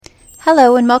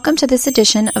Hello and welcome to this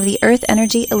edition of the Earth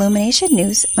Energy Illumination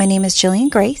News. My name is Jillian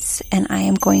Grace and I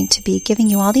am going to be giving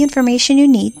you all the information you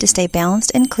need to stay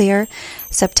balanced and clear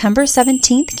September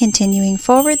 17th continuing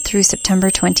forward through September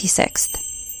 26th.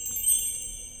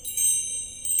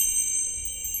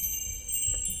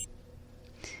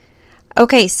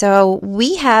 Okay, so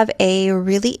we have a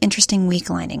really interesting week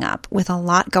lining up with a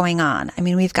lot going on. I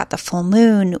mean, we've got the full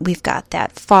moon, we've got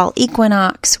that fall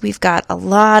equinox, we've got a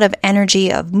lot of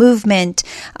energy of movement,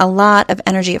 a lot of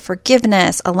energy of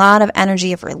forgiveness, a lot of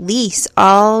energy of release,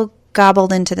 all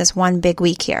gobbled into this one big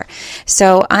week here.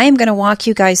 So I am going to walk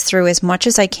you guys through as much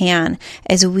as I can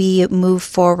as we move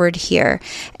forward here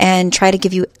and try to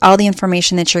give you all the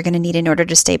information that you're going to need in order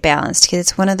to stay balanced, because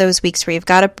it's one of those weeks where you've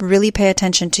got to really pay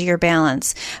attention to your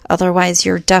balance. Otherwise,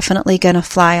 you're definitely going to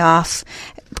fly off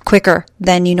quicker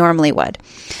than you normally would.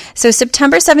 So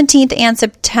September 17th and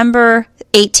September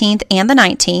 18th and the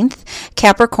 19th,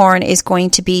 Capricorn is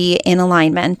going to be in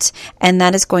alignment, and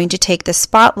that is going to take the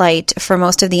spotlight for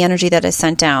most of the energy that is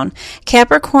sent down.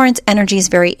 Capricorn's energy is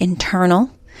very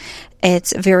internal.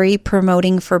 It's very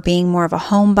promoting for being more of a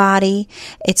homebody.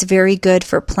 It's very good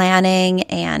for planning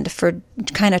and for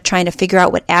kind of trying to figure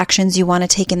out what actions you want to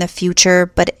take in the future,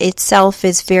 but itself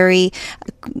is very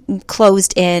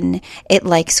closed in. It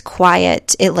likes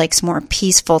quiet. It likes more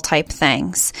peaceful type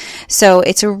things. So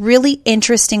it's a really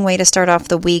interesting way to start off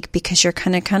the week because you're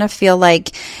kind of feel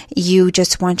like you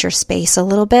just want your space a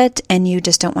little bit and you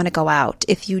just don't want to go out.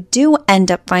 If you do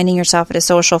end up finding yourself at a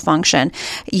social function,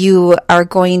 you are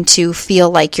going to feel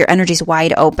like your energy is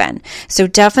wide open. So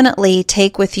definitely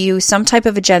take with you some type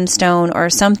of a gemstone or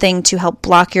something to help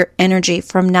block your energy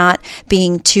from not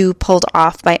being too pulled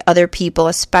off by other people,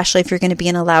 especially if you're going to be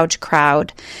in a loud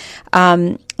crowd.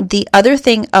 The other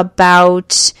thing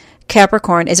about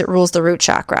Capricorn is it rules the root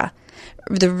chakra.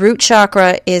 The root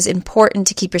chakra is important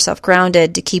to keep yourself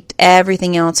grounded, to keep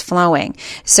everything else flowing.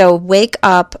 So wake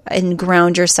up and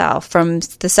ground yourself from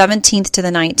the 17th to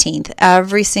the 19th.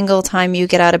 Every single time you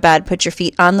get out of bed, put your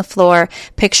feet on the floor,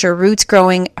 picture roots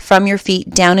growing from your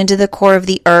feet down into the core of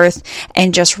the earth,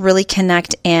 and just really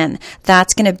connect in.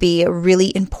 That's going to be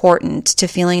really important to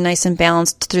feeling nice and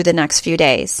balanced through the next few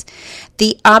days.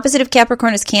 The opposite of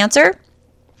Capricorn is Cancer.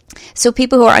 So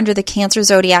people who are under the Cancer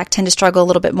zodiac tend to struggle a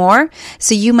little bit more.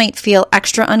 So you might feel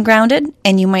extra ungrounded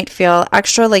and you might feel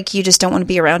extra like you just don't want to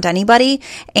be around anybody.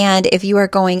 And if you are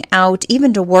going out,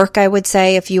 even to work, I would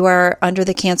say, if you are under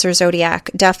the Cancer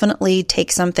zodiac, definitely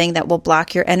take something that will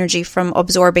block your energy from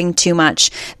absorbing too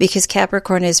much, because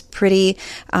Capricorn is pretty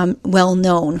well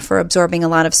known for absorbing a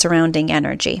lot of surrounding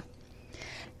energy.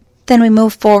 Then we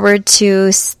move forward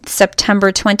to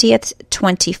September 20th,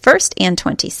 21st, and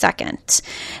 22nd.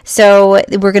 So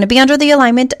we're going to be under the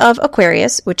alignment of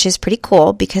Aquarius, which is pretty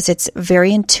cool because it's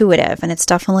very intuitive, and it's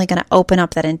definitely going to open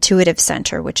up that intuitive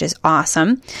center, which is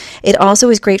awesome. It also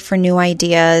is great for new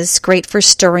ideas, great for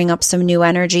stirring up some new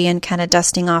energy and kind of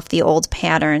dusting off the old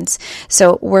patterns.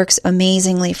 So it works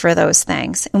amazingly for those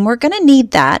things. And we're going to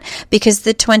need that because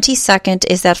the 22nd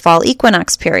is that fall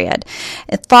equinox period.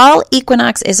 Fall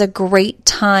equinox is a great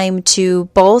time to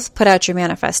both put out your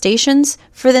manifestations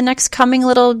for the next coming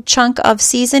little chunk of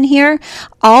season here.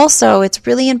 Also, it's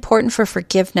really important for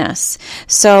forgiveness.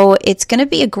 So it's going to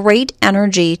be a great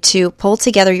energy to pull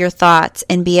together your thoughts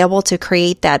and be able to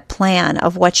create that plan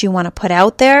of what you want to put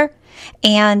out there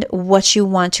and what you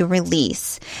want to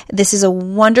release. This is a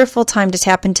wonderful time to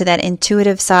tap into that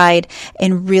intuitive side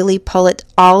and really pull it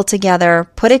all together,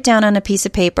 put it down on a piece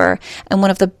of paper. And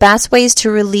one of the best ways to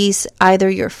release either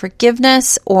your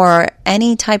forgiveness or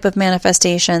any type of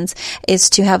manifestations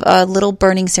is to have a little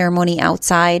burning ceremony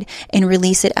outside and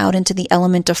release it out into the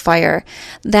element of fire.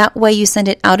 That way you send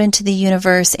it out into the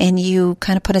universe and you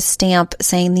kind of put a stamp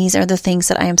saying, these are the things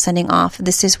that I am sending off.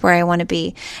 This is where I want to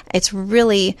be. It's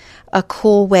really a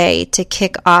cool way to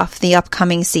kick off the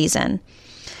upcoming season.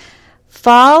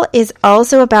 Fall is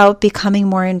also about becoming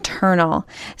more internal.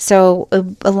 So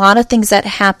a lot of things that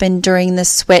happen during the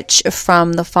switch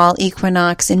from the fall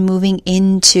equinox and moving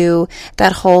into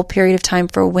that whole period of time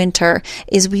for winter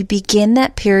is we begin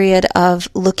that period of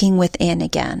looking within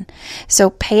again. So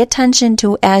pay attention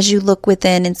to, as you look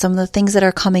within and some of the things that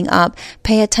are coming up,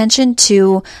 pay attention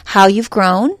to how you've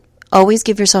grown. Always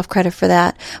give yourself credit for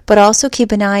that, but also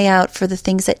keep an eye out for the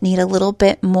things that need a little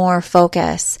bit more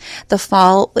focus. The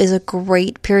fall is a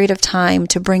great period of time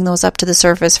to bring those up to the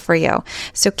surface for you.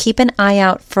 So keep an eye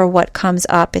out for what comes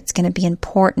up. It's going to be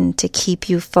important to keep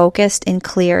you focused and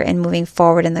clear and moving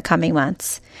forward in the coming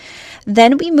months.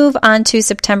 Then we move on to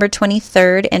September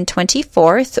 23rd and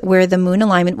 24th, where the moon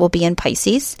alignment will be in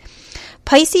Pisces.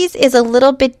 Pisces is a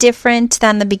little bit different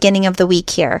than the beginning of the week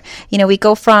here. We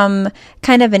go from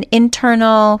kind of an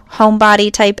internal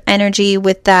homebody type energy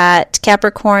with that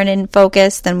Capricorn in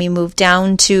focus. Then we move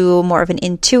down to more of an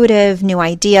intuitive, new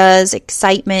ideas,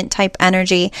 excitement type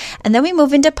energy. And then we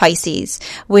move into Pisces,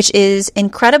 which is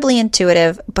incredibly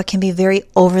intuitive, but can be very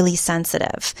overly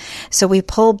sensitive. So we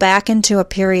pull back into a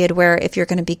period where if you're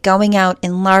going to be going out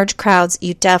in large crowds,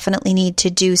 you definitely need to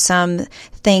do some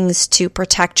things to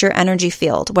protect your energy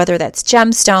field, whether that's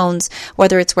gemstones,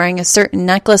 whether it's wearing a certain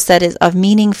necklace that is of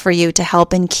meaning for you to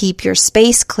help and keep your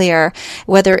space clear,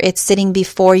 whether it's sitting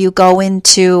before you go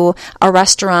into a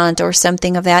restaurant or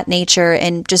something of that nature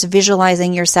and just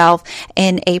visualizing yourself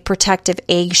in a protective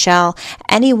eggshell.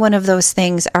 Any one of those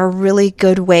things are really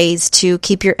good ways to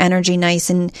keep your energy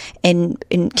nice and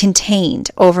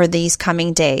contained over these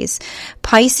coming days.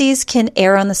 Pisces can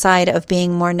err on the side of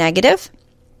being more negative,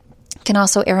 can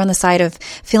also err on the side of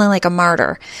feeling like a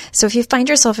martyr. So if you find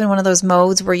yourself in one of those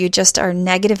modes where you just are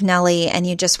negative Nelly and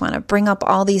you just want to bring up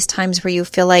all these times where you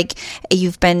feel like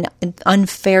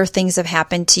unfair things have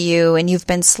happened to you and you've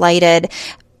been slighted,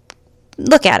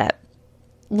 look at it.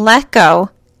 Let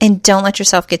go and don't let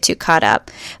yourself get too caught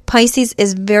up. Pisces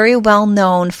is very well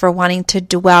known for wanting to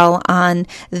dwell on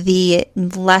the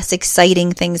less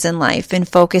exciting things in life and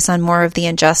focus on more of the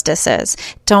injustices.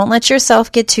 Don't let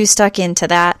yourself get too stuck into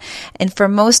that. And for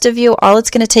most of you, all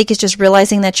it's going to take is just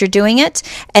realizing that you're doing it,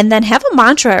 and then have a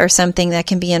mantra or something that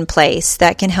can be in place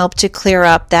that can help to clear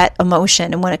up that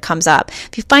emotion and when it comes up.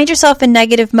 If you find yourself in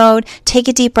negative mode, take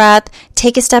a deep breath,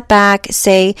 take a step back,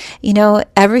 say,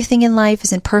 everything in life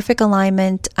is in perfect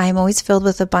alignment. I'm always filled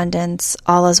with abundance.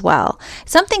 All is well.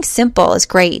 Something simple is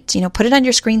great. Put it on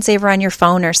your screensaver on your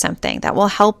phone or something. That will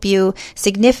help you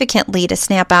significantly to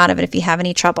snap out of it if you have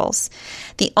any troubles.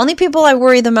 The only people I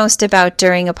worry the most about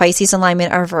during a Pisces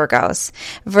alignment are Virgos.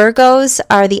 Virgos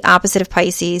are the opposite of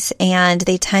Pisces, and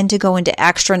they tend to go into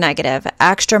extra negative,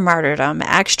 extra martyrdom,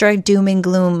 extra doom and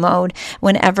gloom mode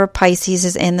whenever Pisces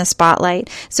is in the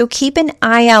spotlight. So keep an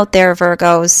eye out there,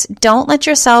 Virgos. Don't let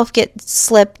yourself get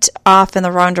slipped off in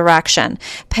the wrong direction.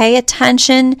 Pay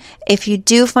attention. If you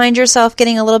do find yourself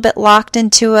getting a little bit locked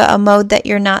into a mode that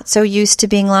you're not so used to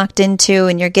being locked into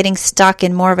and you're getting stuck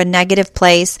in more of a negative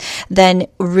place, then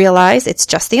realize it's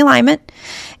just the alignment.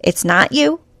 It's not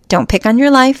you. Don't pick on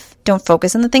your life. Don't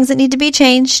focus on the things that need to be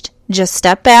changed. Just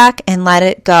step back and let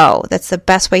it go. That's the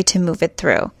best way to move it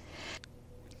through.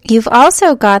 You've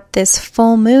also got this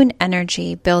full moon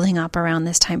energy building up around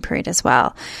this time period as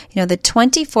well. The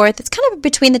 24th, it's kind of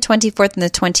between the 24th and the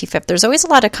 25th. There's always a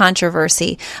lot of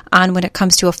controversy on when it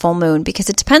comes to a full moon because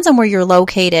it depends on where you're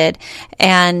located,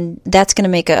 and that's going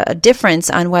to make a difference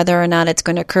on whether or not it's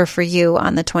going to occur for you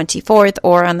on the 24th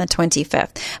or on the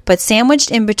 25th. But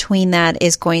sandwiched in between that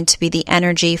is going to be the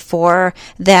energy for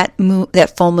that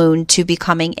full moon to be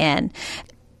coming in.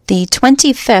 The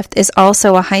 25th is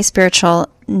also a high spiritual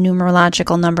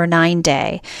numerological number 9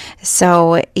 day.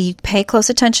 So you pay close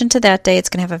attention to that day. It's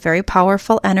going to have a very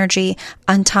powerful energy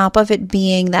on top of it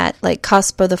being that like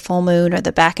cusp of the full moon or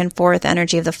the back and forth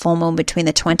energy of the full moon between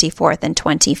the 24th and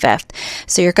 25th.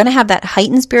 So you're going to have that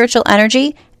heightened spiritual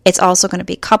energy. It's also going to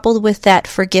be coupled with that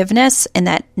forgiveness and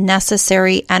that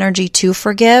necessary energy to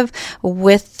forgive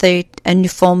with a new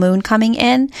full moon coming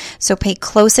in. So pay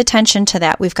close attention to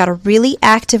that. We've got a really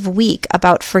active week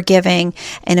about forgiving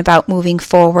and about moving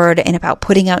forward and about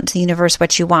putting out into the universe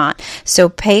what you want. So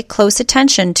pay close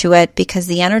attention to it because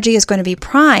the energy is going to be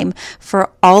prime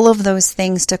for all of those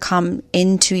things to come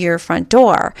into your front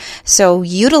door. So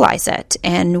utilize it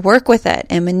and work with it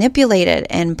and manipulate it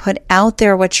and put out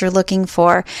there what you're looking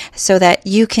for, so that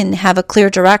you can have a clear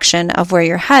direction of where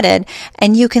you're headed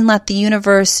and you can let the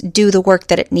universe do the work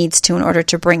that it needs to in order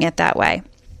to bring it that way.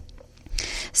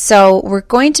 So we're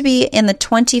going to be in the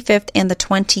 25th and the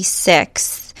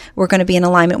 26th. We're going to be in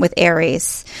alignment with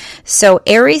Aries. So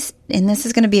Aries, and this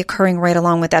is going to be occurring right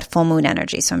along with that full moon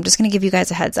energy. So I'm just going to give you guys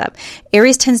a heads up.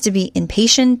 Aries tends to be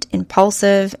impatient,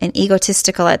 impulsive, and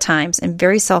egotistical at times and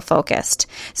very self-focused.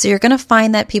 So you're going to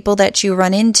find that people that you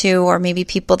run into or maybe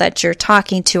people that you're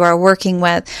talking to or working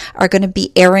with are going to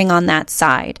be erring on that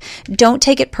side. Don't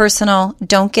take it personal.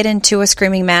 Don't get into a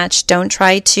screaming match. Don't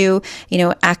try to,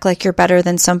 act like you're better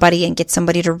than somebody and get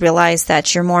somebody to realize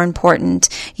that you're more important.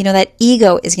 That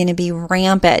ego is going to be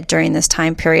rampant during this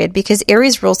time period because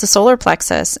Aries rules the solar solar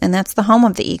plexus, and that's the home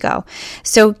of the ego.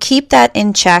 So keep that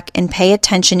in check and pay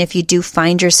attention if you do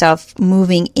find yourself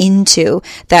moving into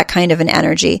that kind of an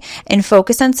energy, and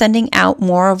focus on sending out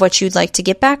more of what you'd like to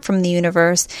get back from the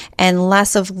universe and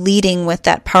less of leading with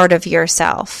that part of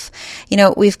yourself.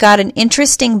 We've got an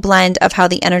interesting blend of how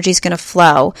the energy is going to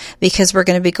flow, because we're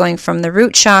going to be going from the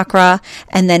root chakra,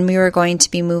 and then we are going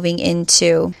to be moving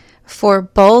into, for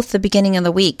both the beginning of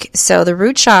the week. So the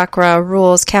root chakra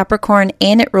rules Capricorn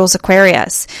and it rules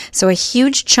Aquarius. So a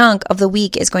huge chunk of the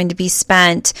week is going to be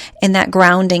spent in that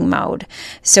grounding mode.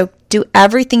 So do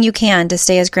everything you can to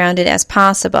stay as grounded as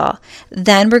possible.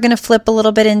 Then we're going to flip a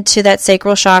little bit into that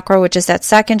sacral chakra, which is that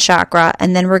second chakra,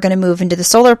 and then we're going to move into the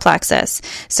solar plexus.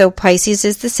 So Pisces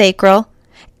is the sacral,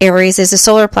 Aries is the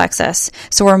solar plexus.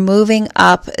 So we're moving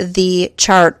up the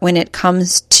chart when it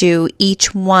comes to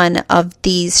each one of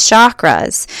these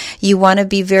chakras. You want to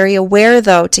be very aware,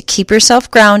 though, to keep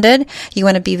yourself grounded. You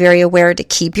want to be very aware to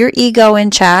keep your ego in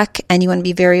check, and you want to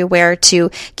be very aware to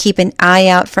keep an eye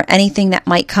out for anything that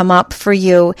might come up for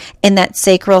you in that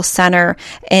sacral center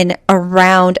and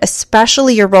around,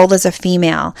 especially your role as a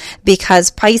female,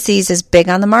 because Pisces is big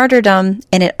on the martyrdom,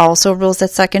 and it also rules that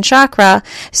second chakra.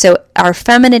 So our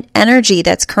feminine energy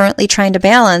that's currently trying to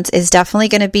balance is definitely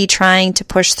going to be trying to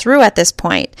push through at this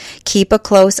point. Keep a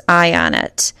close eye on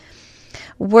it.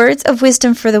 Words of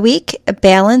wisdom for the week: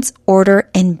 balance, order,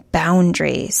 and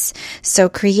boundaries. So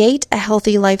create a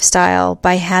healthy lifestyle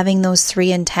by having those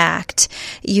three intact.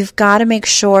 You've got to make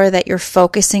sure that you're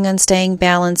focusing on staying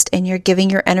balanced and you're giving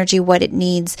your energy what it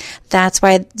needs. That's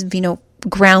why,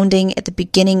 grounding at the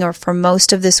beginning or for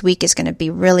most of this week is going to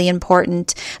be really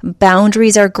important.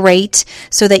 Boundaries are great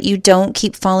so that you don't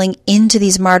keep falling into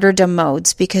these martyrdom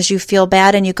modes because you feel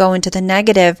bad and you go into the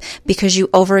negative because you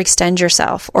overextend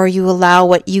yourself, or you allow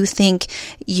what you think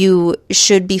you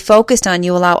should be focused on.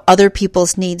 You allow other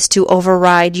people's needs to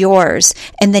override yours,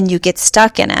 and then you get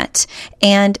stuck in it.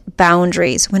 And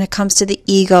boundaries. When it comes to the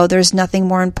ego, there's nothing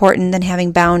more important than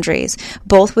having boundaries,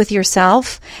 both with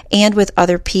yourself and with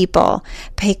other people.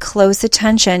 Pay close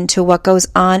attention to what goes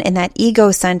on in that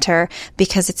ego center,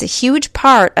 because it's a huge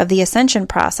part of the ascension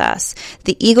process.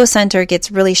 The ego center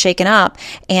gets really shaken up,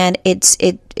 and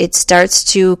it starts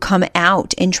to come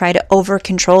out and try to over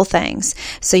control things.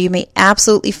 So you may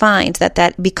absolutely find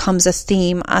that becomes a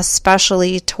theme,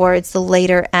 especially towards the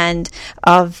later end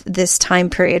of this time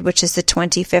period, which is the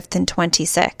 25th and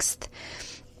 26th.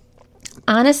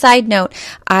 On a side note,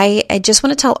 I just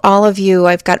want to tell all of you,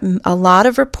 I've got a lot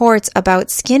of reports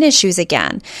about skin issues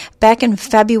again. Back in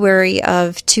February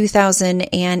of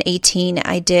 2018,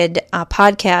 I did a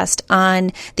podcast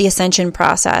on the ascension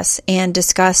process and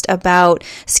discussed about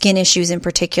skin issues in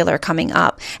particular coming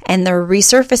up. And they're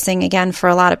resurfacing again for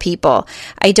a lot of people.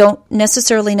 I don't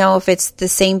necessarily know if it's the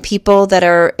same people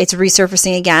it's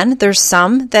resurfacing again. There's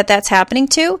some that's happening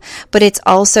to, but it's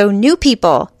also new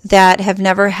people that have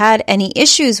never had any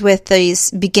issues with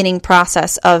this beginning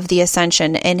process of the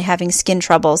ascension and having skin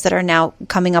troubles that are now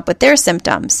coming up with their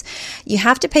symptoms. You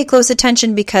have to pay close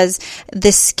attention, because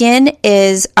the skin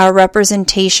is a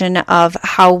representation of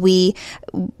how we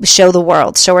show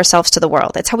ourselves to the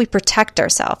world. It's how we protect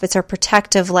ourselves. It's our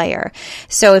protective layer.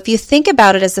 So if you think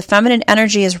about it, as the feminine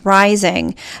energy is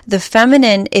rising, the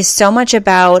feminine is so much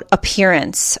about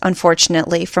appearance,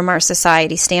 unfortunately, from our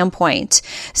society standpoint.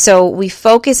 So we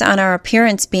focus on our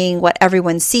appearance being what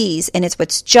everyone sees, and it's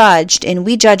what's judged, and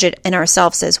we judge it in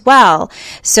ourselves as well.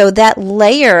 So that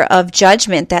layer of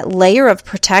judgment, that layer of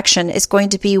protection is going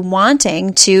to be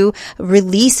wanting to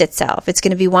release itself. It's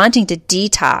going to be wanting to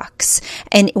detox.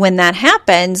 And when that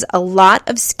happens, a lot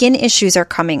of skin issues are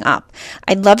coming up.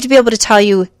 I'd love to be able to tell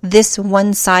you this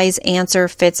one size answer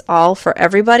fits all for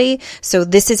everybody. So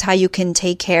this is how you can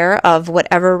take care of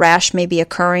whatever rash may be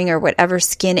occurring or whatever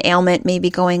skin ailment may be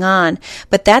going on.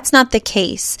 But that's not the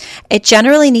case. It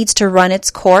generally needs to run its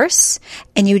course,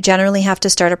 and you generally have to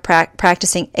start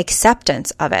practicing acceptance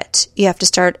of it. You have to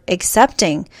start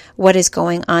accepting what is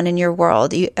going on in your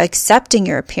world, accepting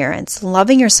your appearance,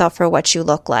 loving yourself for what you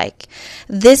look like.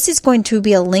 This is going to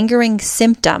be a lingering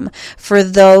symptom for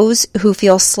those who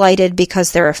feel slighted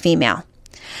because they're a female.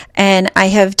 And I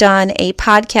have done a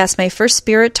podcast, my first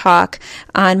Spirit Talk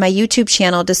on my YouTube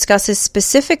channel, discusses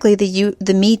specifically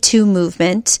the Me Too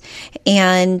movement,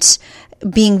 and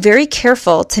being very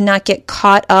careful to not get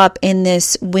caught up in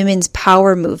this women's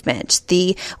power movement,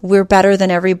 we're better than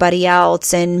everybody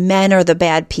else and men are the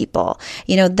bad people.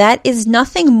 That is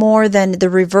nothing more than the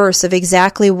reverse of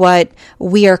exactly what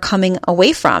we are coming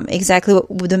away from, exactly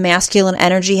what the masculine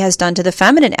energy has done to the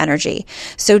feminine energy.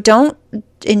 So don't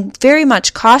very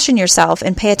much caution yourself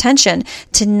and pay attention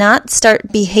to not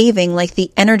start behaving like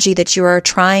the energy that you are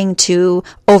trying to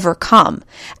overcome.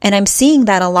 And I'm seeing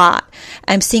that a lot.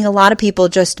 I'm seeing a lot of people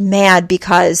just mad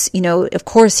because, of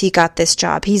course he got this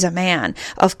job. He's a man.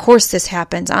 Of course this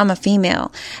happens. I'm a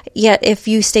female. Yet if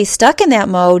you stay stuck in that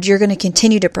mode, you're going to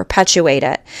continue to perpetuate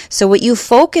it. So what you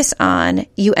focus on,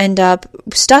 you end up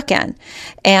stuck in.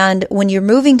 And when you're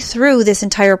moving through this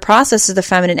entire process of the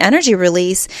feminine energy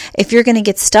release, if you're going to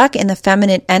get stuck in the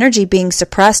feminine energy being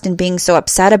suppressed and being so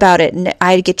upset about it, and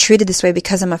I get treated this way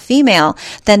because I'm a female,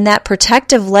 then that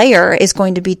protective layer is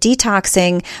going to be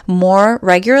detoxing more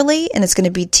regularly, and it's going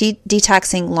to be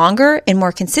detoxing longer and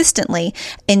more consistently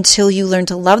until you learn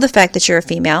to love the fact that you're a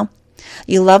female.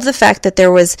 You love the fact that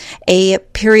there was a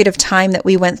period of time that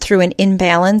we went through an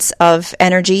imbalance of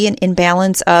energy, an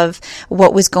imbalance of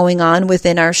what was going on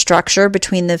within our structure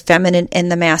between the feminine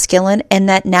and the masculine, and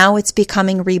that now it's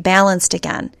becoming rebalanced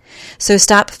again. So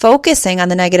stop focusing on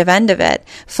the negative end of it.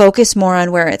 Focus more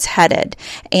on where it's headed.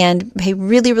 And pay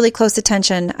really, really close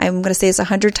attention. I'm going to say this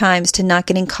 100 times to not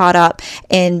getting caught up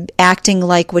in acting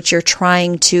like what you're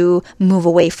trying to move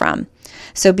away from.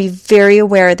 So be very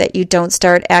aware that you don't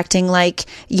start acting like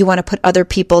you want to put other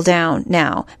people down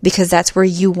now, because that's where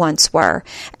you once were.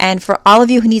 And for all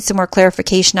of you who need some more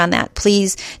clarification on that,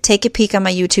 please take a peek on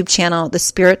my YouTube channel, The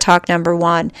Spirit Talk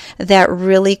 #1. That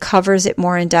really covers it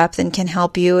more in depth and can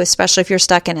help you, especially if you're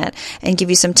stuck in it, and give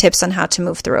you some tips on how to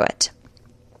move through it.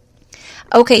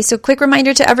 Okay, so quick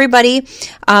reminder to everybody,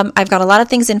 I've got a lot of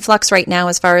things in flux right now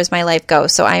as far as my life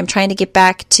goes, so I am trying to get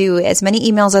back to as many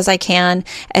emails as I can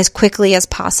as quickly as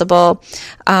possible.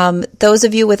 Those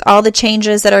of you with all the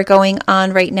changes that are going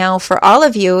on right now for all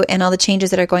of you, and all the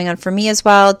changes that are going on for me as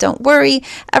well, don't worry,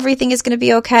 everything is going to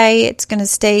be okay. It's going to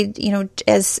stay,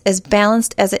 as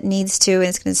balanced as it needs to, and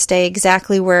it's going to stay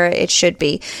exactly where it should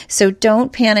be. So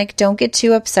don't panic, don't get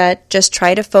too upset, just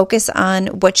try to focus on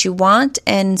what you want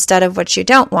instead of what you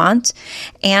don't want.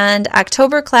 And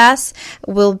October class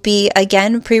will be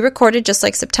again pre-recorded just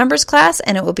like September's class,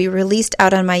 and it will be released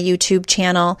out on my YouTube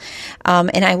channel,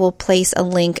 and I will place a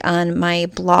link on my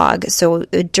blog. So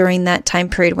during that time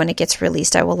period when it gets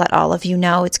released, I will let all of you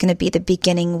know. It's going to be the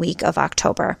beginning week of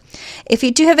October. If you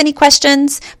do have any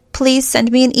questions, please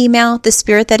send me an email,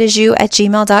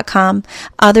 thespiritthatisyou@gmail.com.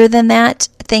 Other than that,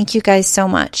 thank you guys so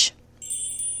much.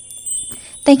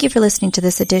 Thank you for listening to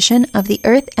this edition of the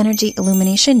Earth Energy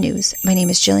Illumination News. My name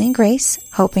is Jillian Grace,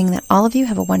 hoping that all of you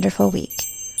have a wonderful week.